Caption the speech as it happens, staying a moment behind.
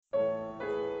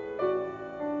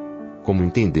Como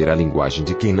entender a linguagem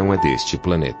de quem não é deste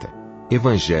planeta.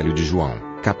 Evangelho de João,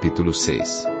 capítulo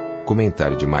 6.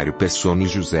 Comentário de Mário Persona e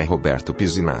José Roberto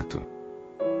Pizzinato.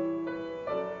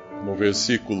 No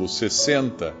versículo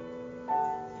 60,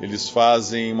 eles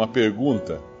fazem uma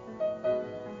pergunta.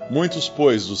 Muitos,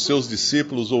 pois, dos seus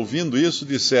discípulos, ouvindo isso,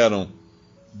 disseram: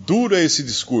 duro é esse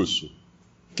discurso,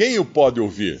 quem o pode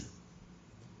ouvir?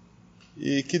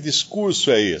 E que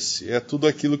discurso é esse? É tudo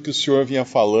aquilo que o Senhor vinha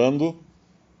falando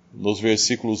nos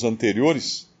versículos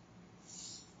anteriores,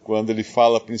 quando ele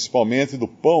fala principalmente do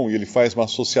pão, e ele faz uma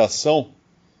associação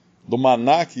do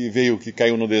maná que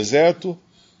caiu no deserto,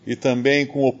 e também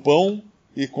com o pão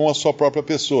e com a sua própria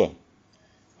pessoa.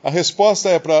 A resposta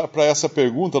é para essa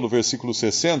pergunta no versículo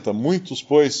 60, muitos,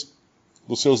 pois,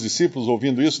 dos seus discípulos,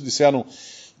 ouvindo isso, disseram: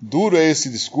 duro é esse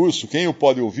discurso, quem o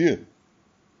pode ouvir?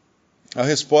 A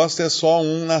resposta é só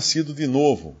um nascido de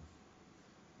novo.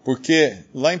 Porque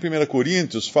lá em 1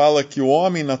 Coríntios fala que o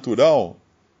homem natural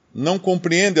não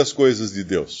compreende as coisas de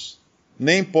Deus,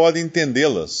 nem pode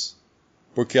entendê-las,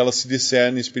 porque elas se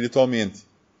discernem espiritualmente.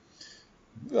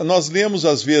 Nós lemos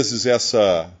às vezes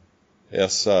essa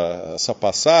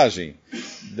passagem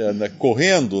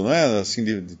correndo, né, assim,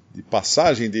 de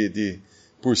passagem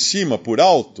por cima, por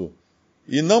alto,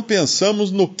 e não pensamos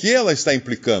no que ela está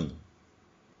implicando.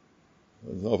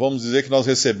 Vamos dizer que nós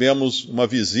recebemos uma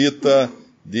visita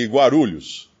de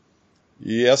Guarulhos,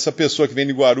 e essa pessoa que vem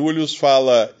de Guarulhos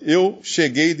fala: eu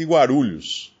cheguei de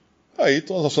Guarulhos. Aí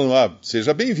nós falamos: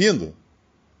 seja bem-vindo,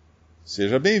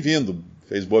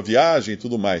 fez boa viagem e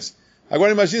tudo mais.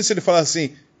 Agora imagine se ele falar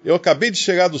assim: eu acabei de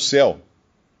chegar do céu.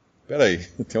 Espera aí,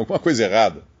 tem alguma coisa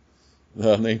errada.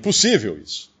 Não, é impossível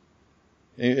isso.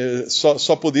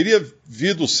 Só poderia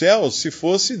vir do céu se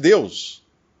fosse Deus.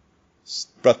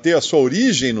 Para ter a sua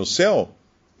origem no céu,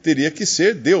 teria que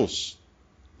ser Deus.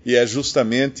 E é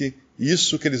justamente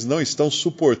isso que eles não estão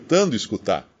suportando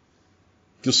escutar.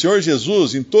 Que o Senhor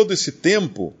Jesus, em todo esse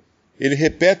tempo, ele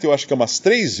repete, eu acho que umas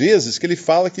 3 vezes, que ele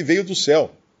fala que veio do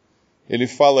céu. Ele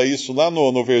fala isso lá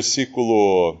no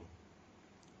versículo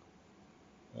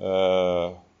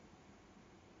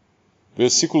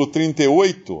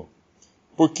 38,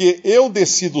 porque eu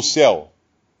desci do céu.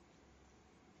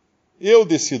 Eu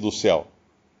desci do céu.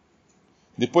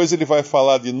 Depois ele vai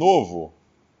falar de novo,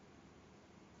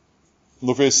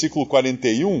 no versículo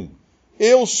 41,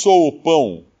 eu sou o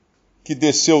pão que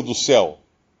desceu do céu.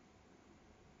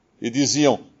 E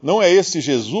diziam: não é este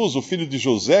Jesus, o filho de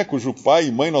José, cujo pai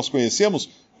e mãe nós conhecemos?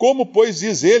 Como, pois,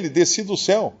 diz ele, desci do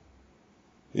céu?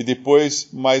 E depois,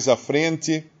 mais à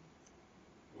frente,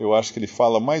 eu acho que ele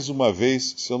fala mais uma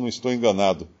vez, se eu não estou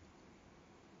enganado.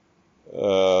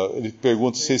 Ele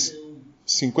pergunta,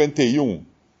 51.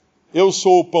 Eu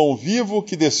sou o pão vivo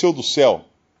que desceu do céu.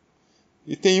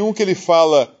 E tem um que ele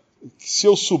fala: se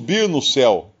eu subir no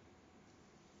céu,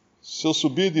 se eu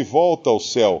subir de volta ao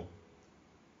céu.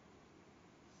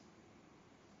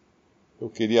 Eu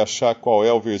queria achar qual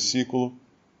é o versículo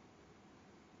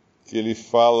que ele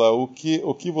fala: o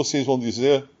que vocês vão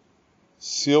dizer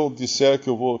se eu disser que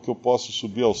eu posso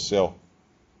subir ao céu?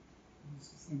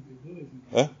 62?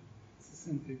 É?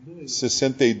 62?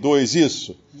 62,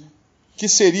 isso. Que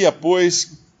seria,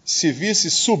 pois, se visse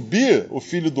subir o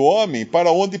Filho do Homem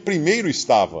para onde primeiro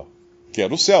estava, que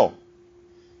era o céu.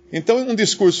 Então, um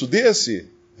discurso desse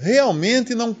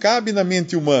realmente não cabe na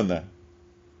mente humana.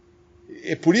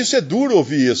 E por isso é duro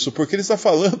ouvir isso, porque ele está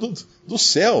falando do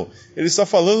céu. Ele está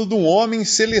falando de um homem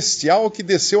celestial que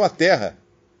desceu à terra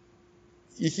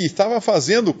e que estava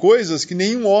fazendo coisas que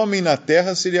nenhum homem na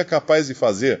terra seria capaz de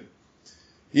fazer.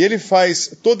 E ele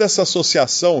faz toda essa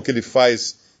associação que ele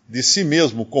faz de si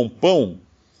mesmo com pão.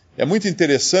 É muito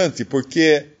interessante,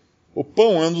 porque o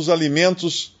pão é um dos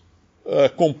alimentos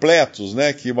completos,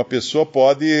 né? Que uma pessoa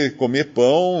pode comer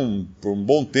pão por um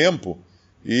bom tempo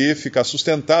e ficar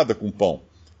sustentada com pão.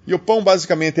 E o pão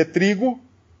basicamente é trigo,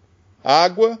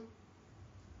 água,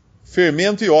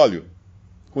 fermento e óleo.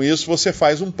 Com isso você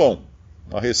faz um pão,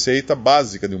 uma receita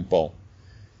básica de um pão.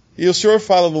 E o Senhor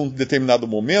fala num determinado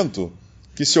momento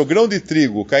que se o grão de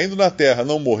trigo caindo na terra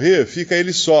não morrer, fica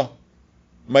ele só,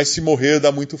 mas se morrer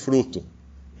dá muito fruto.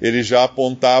 Ele já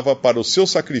apontava para o seu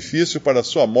sacrifício, para a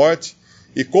sua morte,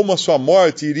 e como a sua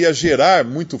morte iria gerar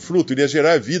muito fruto, iria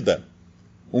gerar vida.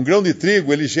 Um grão de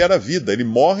trigo, ele gera vida, ele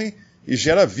morre e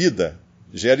gera vida,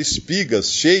 gera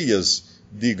espigas cheias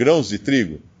de grãos de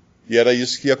trigo. E era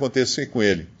isso que ia acontecer com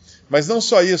ele. Mas não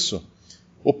só isso.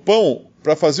 O pão,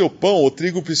 para fazer o pão, o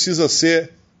trigo precisa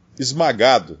ser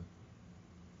esmagado.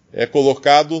 É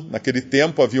colocado, naquele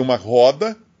tempo havia uma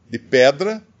roda de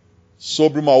pedra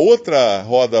sobre uma outra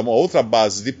roda, uma outra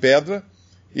base de pedra,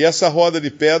 e essa roda de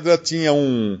pedra tinha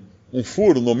um um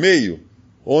furo no meio,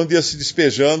 onde ia se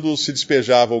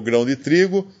despejava o grão de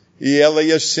trigo, e ela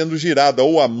ia sendo girada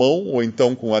ou à mão, ou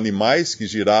então com animais que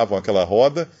giravam aquela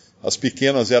roda. As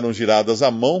pequenas eram giradas à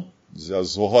mão,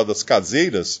 as rodas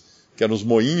caseiras, que eram os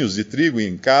moinhos de trigo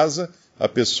em casa. A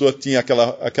pessoa tinha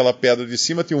aquela pedra de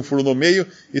cima, tinha um furo no meio,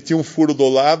 e tinha um furo do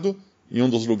lado, em um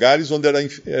dos lugares, onde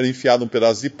era enfiado um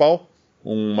pedaço de pau,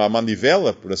 uma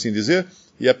manivela, por assim dizer,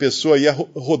 e a pessoa ia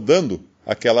rodando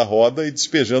aquela roda e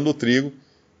despejando o trigo,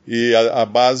 e a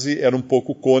base era um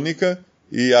pouco cônica,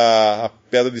 e a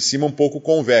pedra de cima um pouco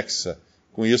convexa.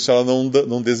 Com isso ela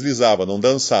não deslizava, não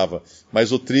dançava.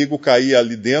 Mas o trigo caía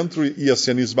ali dentro, ia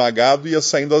sendo esmagado, ia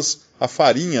saindo a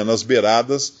farinha, nas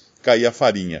beiradas caía a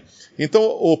farinha. Então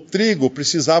o trigo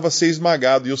precisava ser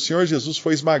esmagado, e o Senhor Jesus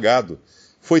foi esmagado.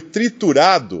 Foi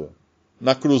triturado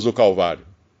na cruz do Calvário.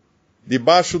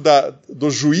 Debaixo do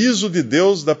juízo de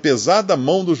Deus, da pesada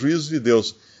mão do juízo de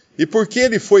Deus. E por que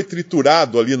ele foi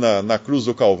triturado ali na cruz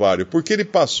do Calvário? Porque ele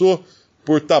passou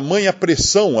por tamanha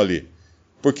pressão ali.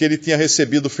 Porque ele tinha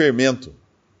recebido fermento.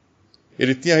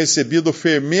 Ele tinha recebido o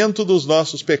fermento dos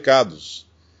nossos pecados.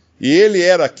 E ele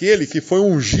era aquele que foi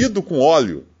ungido com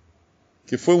óleo,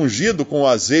 que foi ungido com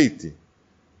azeite.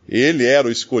 Ele era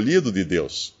o escolhido de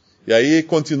Deus. E aí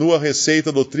continua a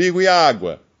receita do trigo e a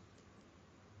água.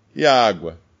 E a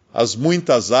água? As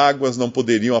muitas águas não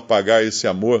poderiam apagar esse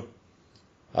amor.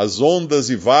 As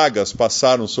ondas e vagas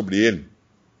passaram sobre ele.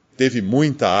 Teve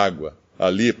muita água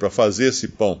ali para fazer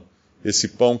esse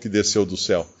pão que desceu do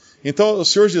céu. Então o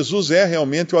Senhor Jesus é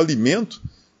realmente o alimento,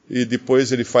 e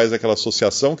depois ele faz aquela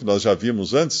associação que nós já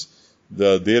vimos antes,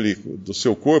 do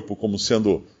seu corpo como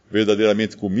sendo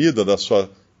verdadeiramente comida,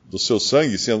 do seu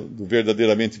sangue sendo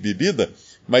verdadeiramente bebida,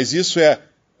 mas isso é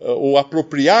o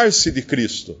apropriar-se de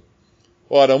Cristo.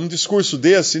 Ora, um discurso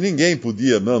desse ninguém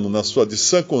podia, na sua de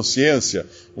sã consciência,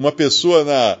 uma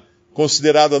pessoa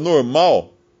considerada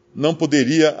normal não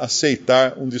poderia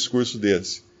aceitar um discurso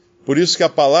desse. Por isso que a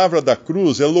palavra da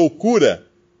cruz é loucura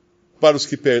para os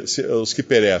que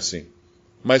perecem,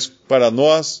 mas para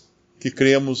nós que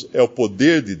cremos é o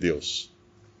poder de Deus.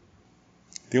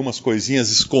 Tem umas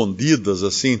coisinhas escondidas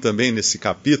assim também nesse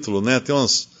capítulo, né? Tem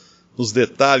uns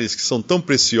detalhes que são tão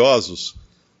preciosos,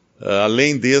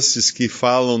 além desses que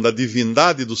falam da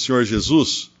divindade do Senhor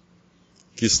Jesus,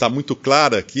 que está muito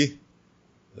clara aqui.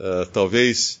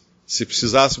 Talvez, se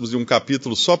precisássemos de um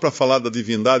capítulo só para falar da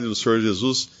divindade do Senhor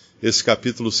Jesus, esse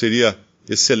capítulo seria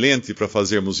excelente para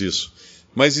fazermos isso.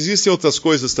 Mas existem outras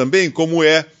coisas também, como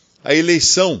é a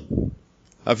eleição,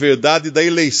 a verdade da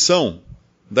eleição,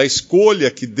 da escolha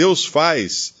que Deus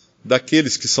faz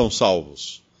daqueles que são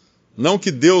salvos. Não que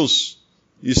Deus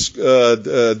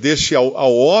deixe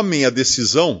ao homem a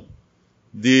decisão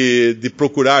de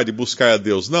procurar, de buscar a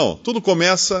Deus. Não, tudo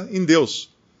começa em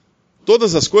Deus.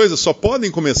 Todas as coisas só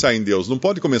podem começar em Deus, não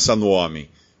pode começar no homem.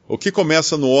 O que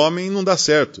começa no homem não dá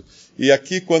certo. E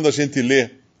aqui, quando a gente lê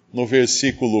no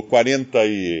versículo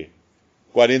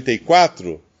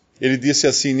 44, ele disse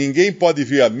assim: ninguém pode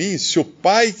vir a mim se o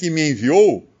Pai que me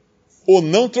enviou o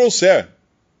não trouxer.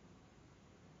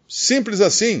 Simples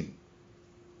assim.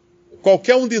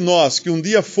 Qualquer um de nós que um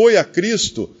dia foi a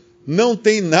Cristo não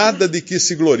tem nada de que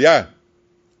se gloriar.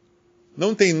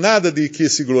 Não tem nada de que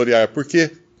se gloriar,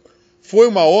 porque foi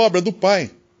uma obra do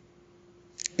Pai.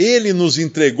 Ele nos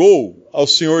entregou ao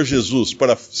Senhor Jesus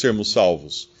para sermos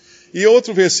salvos. E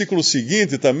outro versículo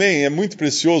seguinte também é muito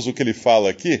precioso o que ele fala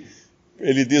aqui.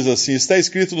 Ele diz assim: está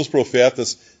escrito nos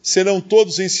profetas, serão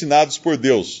todos ensinados por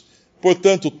Deus.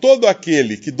 Portanto, todo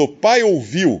aquele que do Pai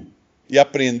ouviu e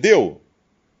aprendeu,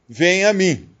 vem a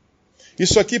mim.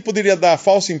 Isso aqui poderia dar a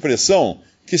falsa impressão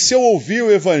que se eu ouvir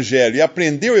o Evangelho e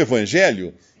aprender o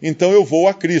Evangelho, então eu vou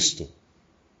a Cristo.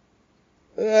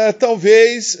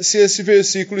 Talvez se esse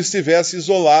versículo estivesse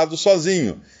isolado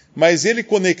sozinho, mas ele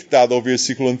conectado ao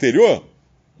versículo anterior,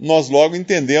 nós logo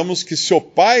entendemos que se o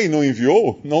Pai não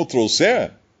enviou, não o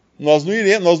trouxer, nós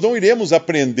não iremos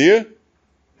aprender,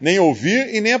 nem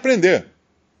ouvir e nem aprender.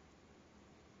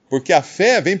 Porque a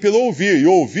fé vem pelo ouvir, e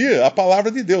ouvir a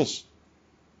palavra de Deus.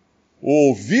 O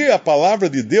ouvir a palavra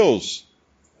de Deus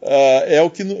é o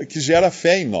que gera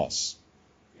fé em nós.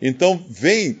 Então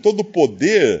todo o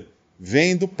poder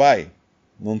vem do Pai.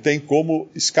 Não tem como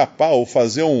escapar ou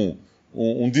fazer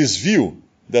um desvio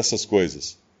dessas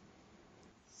coisas.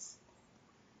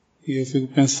 E eu fico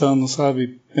pensando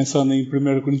em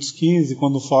 1 Coríntios 15,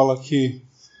 quando fala que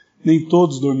nem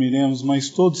todos dormiremos, mas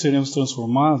todos seremos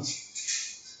transformados.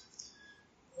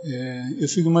 Eu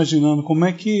fico imaginando como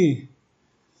é que,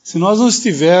 se nós não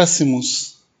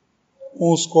estivéssemos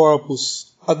com os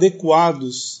corpos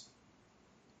adequados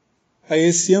a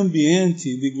esse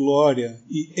ambiente de glória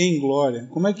e em glória.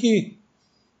 Como é que,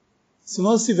 se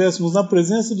nós estivéssemos na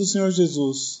presença do Senhor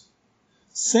Jesus,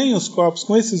 sem os corpos,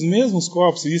 com esses mesmos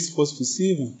corpos, se isso fosse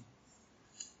possível,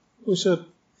 poxa,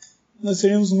 nós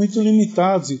seríamos muito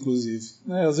limitados, inclusive.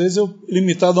 Né? Às vezes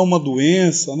limitado a uma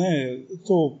doença, né? Eu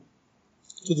estou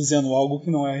dizendo algo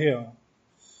que não é real.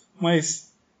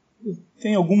 Mas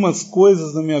tem algumas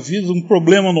coisas na minha vida, um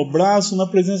problema no braço, na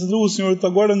presença do Senhor.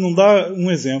 Agora não dá um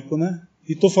exemplo, né?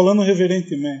 E estou falando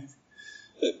reverentemente.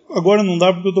 Agora não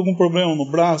dá porque eu estou com um problema no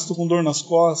braço, estou com dor nas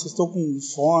costas, estou com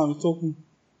fome, estou com...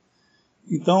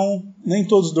 Então, nem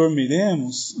todos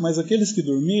dormiremos, mas aqueles que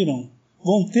dormiram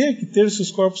vão ter que ter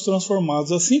seus corpos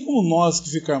transformados. Assim como nós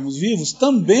que ficarmos vivos,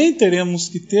 também teremos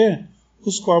que ter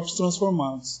os corpos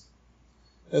transformados.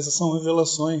 Essas são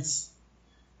revelações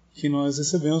que nós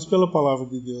recebemos pela palavra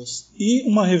de Deus. E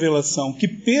uma revelação que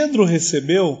Pedro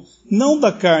recebeu, não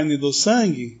da carne e do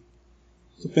sangue.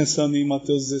 Estou pensando em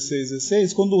Mateus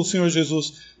 16, quando o Senhor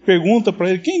Jesus pergunta para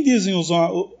ele, quem dizem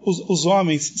os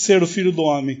homens ser o Filho do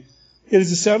Homem? Eles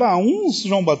disseram, uns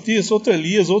João Batista, outro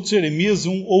Elias, outro Jeremias,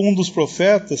 ou um dos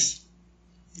profetas.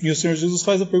 E o Senhor Jesus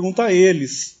faz a pergunta a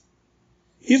eles.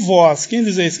 E vós, quem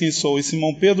dizeis quem sou? E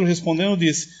Simão Pedro respondendo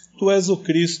disse, tu és o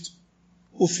Cristo,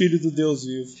 o Filho do Deus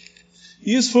vivo.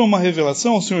 E isso foi uma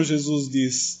revelação, o Senhor Jesus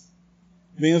diz,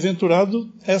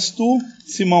 bem-aventurado és tu,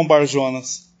 Simão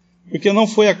Barjonas, porque não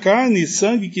foi a carne e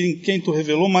sangue quem tu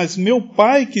revelou, mas meu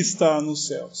Pai que está nos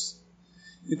céus.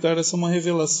 Então essa é uma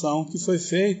revelação que foi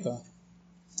feita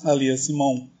ali a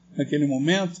Simão, naquele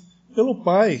momento, pelo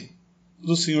Pai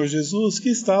do Senhor Jesus que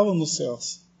estava nos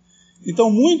céus.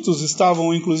 Então muitos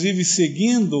estavam inclusive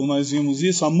seguindo, nós vimos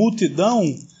isso, a multidão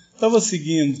estava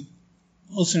seguindo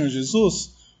o Senhor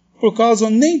Jesus por causa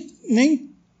nem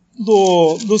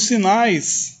dos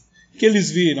sinais que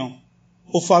eles viram,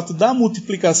 o fato da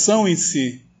multiplicação em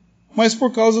si, mas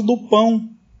por causa do pão.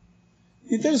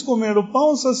 Então eles comeram o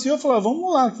pão, saciou e falaram,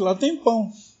 vamos lá, que lá tem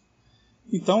pão.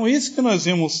 Então isso que nós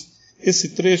vimos, esse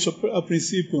trecho a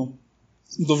princípio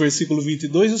do versículo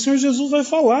 22, o Senhor Jesus vai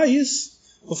falar isso.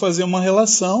 Vou fazer uma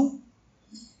relação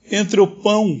entre o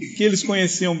pão que eles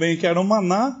conheciam bem, que era o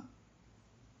maná,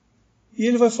 e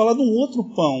ele vai falar de um outro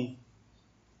pão,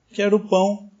 que era o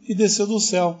pão que desceu do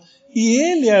céu. E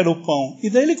ele era o pão. E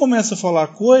daí ele começa a falar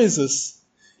coisas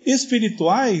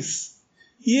espirituais,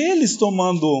 e eles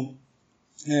tomando...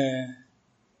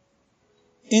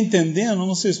 entendendo,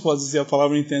 não sei se pode dizer a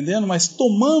palavra entendendo, mas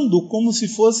tomando como se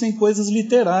fossem coisas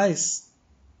literais.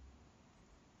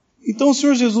 Então o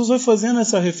Senhor Jesus vai fazendo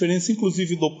essa referência,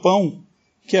 inclusive do pão,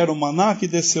 que era o maná que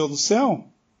desceu do céu,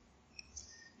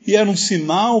 e era um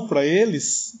sinal para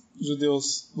eles, os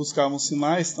judeus buscavam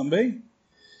sinais também.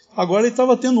 Agora ele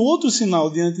estava tendo outro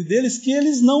sinal diante deles que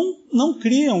eles não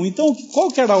criam. Então qual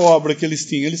que era a obra que eles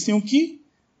tinham? Eles tinham que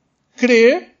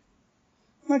crer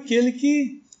naquele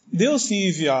que Deus tinha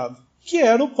enviado, que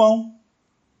era o pão.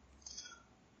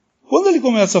 Quando ele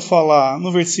começa a falar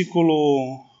no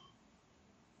versículo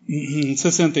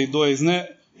 62, né,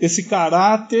 esse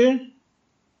caráter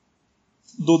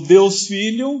do Deus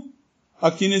Filho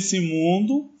aqui nesse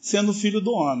mundo, sendo filho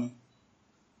do homem.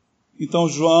 Então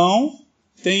João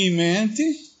tem em mente,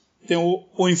 tem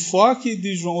o enfoque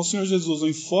de João, o Senhor Jesus, o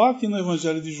enfoque no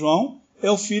Evangelho de João,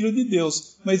 é o Filho de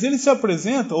Deus. Mas ele se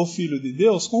apresenta, o Filho de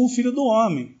Deus, como o Filho do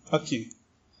homem, aqui.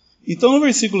 Então no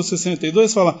versículo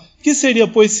 62 fala, que seria,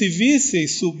 pois, se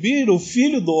visseis subir o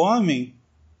Filho do homem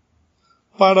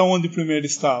para onde primeiro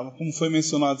estava? Como foi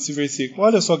mencionado esse versículo.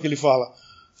 Olha só o que ele fala.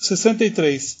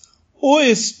 63. O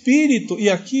Espírito, e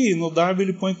aqui no Darby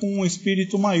ele põe com um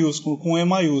Espírito maiúsculo, com E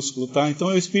maiúsculo, tá? Então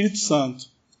é o Espírito Santo.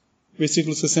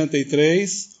 Versículo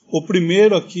 63. O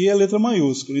primeiro aqui é a letra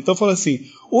maiúscula. Então fala assim,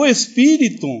 o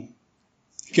Espírito,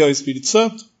 que é o Espírito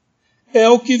Santo, é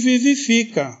o que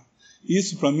vivifica.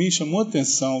 Isso para mim chamou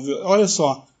atenção. Viu? Olha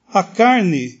só, a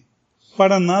carne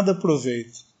para nada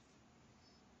aproveita.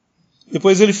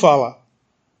 Depois ele fala,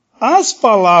 as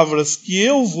palavras que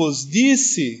eu vos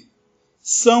disse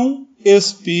são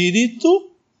Espírito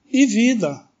e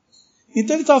vida.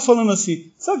 Então ele estava falando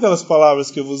assim, sabe aquelas palavras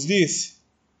que eu vos disse?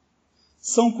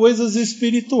 São coisas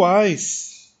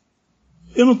espirituais.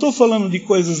 Eu não estou falando de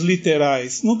coisas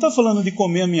literais. Não está falando de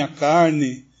comer a minha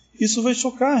carne. Isso vai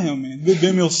chocar realmente.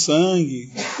 Beber meu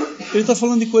sangue. Ele está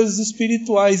falando de coisas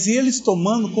espirituais. E eles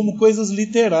tomando como coisas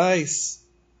literais.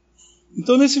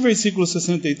 Então nesse versículo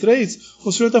 63,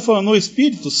 o Senhor está falando, o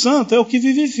Espírito Santo é o que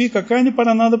vivifica, a carne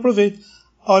para nada aproveita.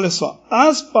 Olha só,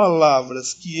 as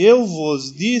palavras que eu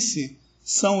vos disse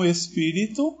são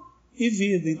Espírito e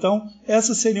vida. Então,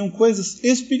 essas seriam coisas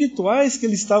espirituais que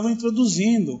eles estavam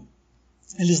introduzindo.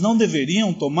 Eles não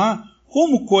deveriam tomar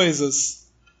como coisas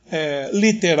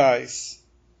literais.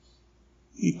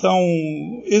 Então,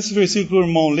 esse versículo que o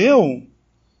irmão leu,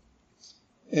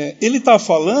 ele está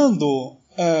falando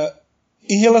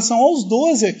em relação aos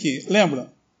 12 aqui.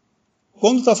 Lembra?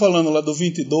 Quando está falando lá do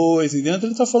 22 e dentro,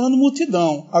 ele está falando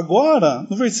multidão. Agora,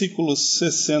 no versículo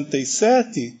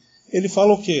 67, ele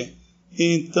fala o quê?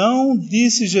 Então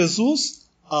disse Jesus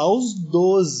aos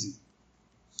 12.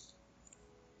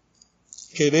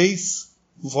 Quereis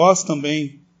vós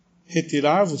também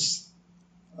retirar-vos?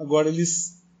 Agora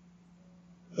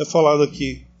é falado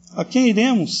aqui. A quem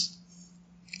iremos?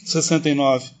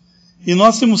 69. E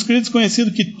nós temos crido e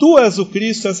conhecido que tu és o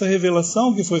Cristo, essa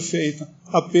revelação que foi feita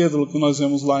a Pedro, que nós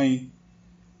vemos lá em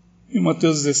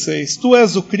Mateus 16. Tu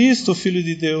és o Cristo, Filho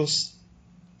de Deus.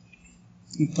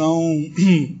 Então,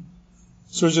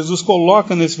 o Senhor Jesus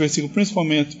coloca nesse versículo,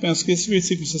 principalmente, penso que esse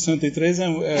versículo 63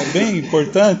 é bem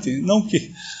importante, não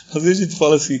que, às vezes a gente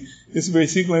fala assim, esse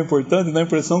versículo é importante, dá a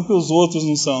impressão que os outros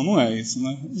não são, não é isso,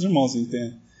 né? Os irmãos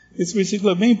entendem. Esse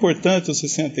versículo é bem importante, o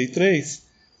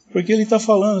 63, porque ele está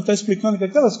falando, está explicando que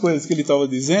aquelas coisas que ele estava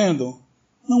dizendo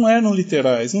não eram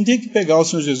literais, não tinha que pegar o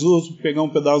Senhor Jesus, pegar um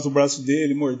pedaço do braço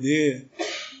dele, morder,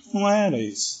 não era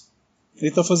isso. Ele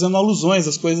está fazendo alusões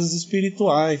às coisas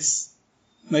espirituais,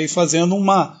 né, e fazendo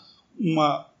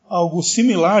algo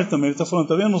similar também. Ele está falando,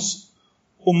 está vendo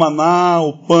o maná,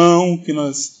 o pão que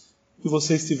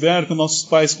vocês tiveram, que nossos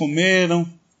pais comeram.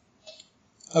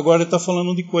 Agora ele está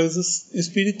falando de coisas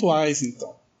espirituais,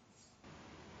 então.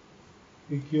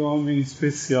 E que homem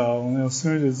especial, né? O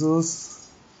Senhor Jesus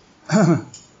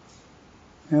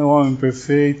é um homem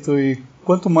perfeito, e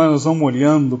quanto mais nós vamos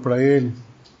olhando para Ele,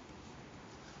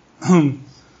 a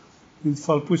gente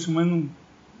fala, puxa, mas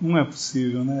não é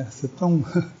possível, né? Ser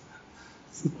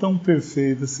tão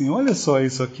perfeito assim. Olha só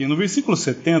isso aqui. No versículo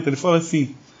 70 ele fala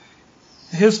assim: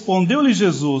 respondeu-lhe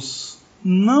Jesus: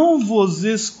 não vos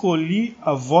escolhi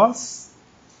a vós,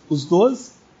 os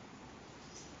 12?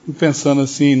 E pensando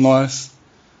assim em nós,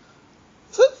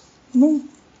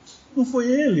 não foi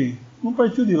ele? Não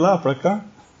partiu de lá para cá?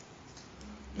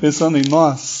 Pensando em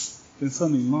nós,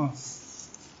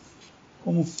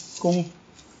 como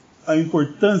a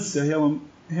importância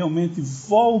realmente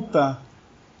volta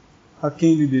a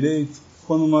quem de direito,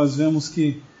 quando nós vemos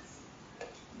que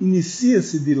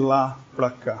inicia-se de lá para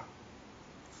cá,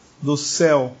 do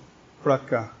céu para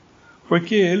cá.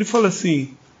 Porque ele fala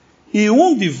assim: e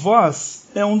um de vós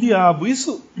é um diabo.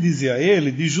 Isso dizia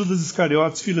ele de Judas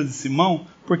Iscariotes, filho de Simão,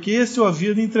 porque esse o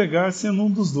havia de entregar sendo um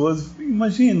dos 12.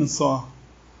 Imagina só,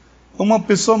 uma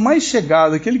pessoa mais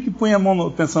chegada, aquele que punha a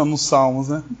mão, pensando nos Salmos,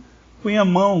 né? Punha a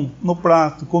mão no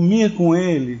prato, comia com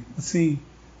ele, assim,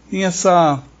 tinha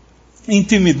essa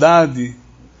intimidade,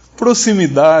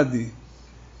 proximidade,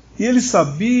 e ele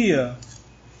sabia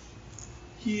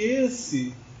que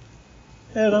esse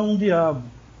era um diabo,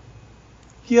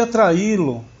 que ia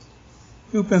traí-lo.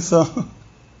 Eu pensava,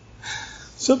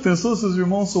 já pensou se os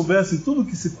irmãos soubessem tudo o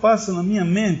que se passa na minha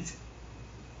mente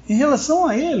em relação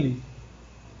a ele?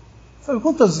 Sabe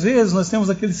quantas vezes nós temos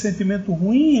aquele sentimento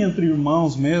ruim entre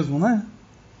irmãos mesmo, né?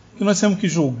 Que nós temos que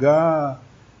julgar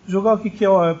o que é,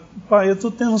 ó, pai, eu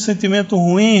estou tendo um sentimento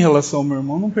ruim em relação ao meu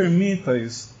irmão, não permita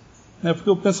isso, né?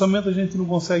 Porque o pensamento a gente não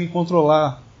consegue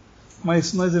controlar,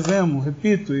 mas nós devemos,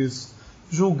 repito isso,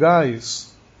 julgar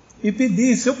isso e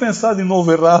pedir. Se eu pensar de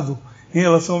novo errado em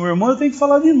relação ao meu irmão, eu tenho que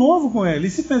falar de novo com ele, e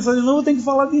se pensar de novo, eu tenho que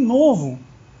falar de novo.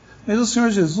 Mas o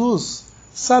Senhor Jesus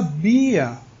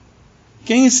sabia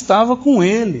quem estava com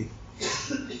ele.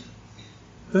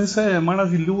 Então isso é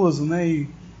maravilhoso, né?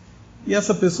 E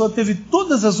essa pessoa teve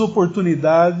todas as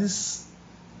oportunidades,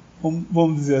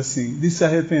 vamos dizer assim, de se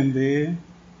arrepender,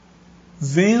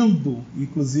 vendo,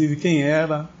 inclusive, quem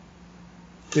era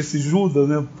esse Judas,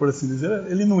 né, por assim dizer.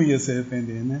 Ele não ia se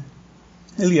arrepender, né?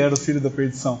 Ele era o filho da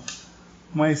perdição.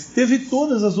 Mas teve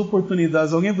todas as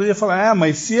oportunidades. Alguém poderia falar,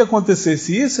 mas se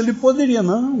acontecesse isso, ele poderia.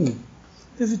 Não.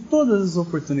 Teve todas as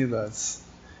oportunidades.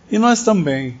 E nós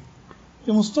também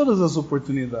temos todas as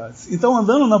oportunidades. Então,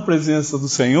 andando na presença do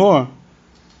Senhor,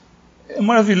 é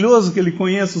maravilhoso que Ele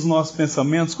conheça os nossos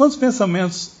pensamentos. Quantos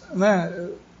pensamentos, né,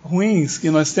 ruins que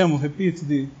nós temos, repito,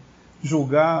 de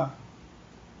julgar.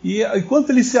 E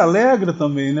quanto Ele se alegra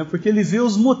também, né, porque Ele vê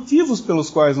os motivos pelos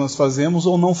quais nós fazemos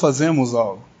ou não fazemos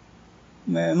algo.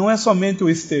 Né? Não é somente o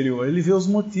exterior, Ele vê os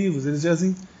motivos,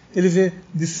 Ele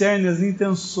discerne as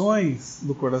intenções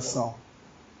do coração.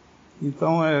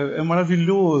 Então é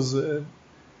maravilhoso.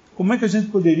 Como é que a gente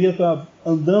poderia estar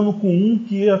andando com um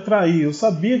que ia trair? Eu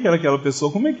sabia que era aquela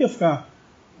pessoa. Como é que ia ficar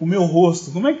o meu rosto?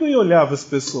 Como é que eu ia olhar para essa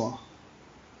pessoa?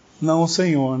 Não o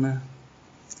Senhor, né?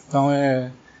 Então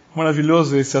é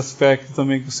maravilhoso esse aspecto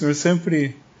também, que o Senhor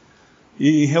sempre,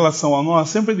 e em relação a nós,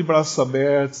 sempre de braços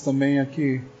abertos também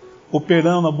aqui,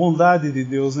 operando a bondade de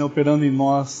Deus, né? Operando em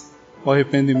nós o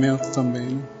arrependimento também,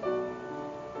 né?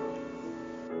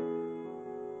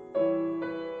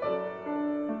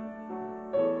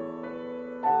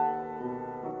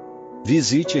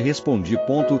 Visite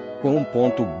Respondi.com.br.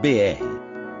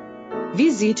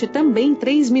 Visite também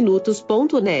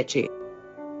 3minutos.net.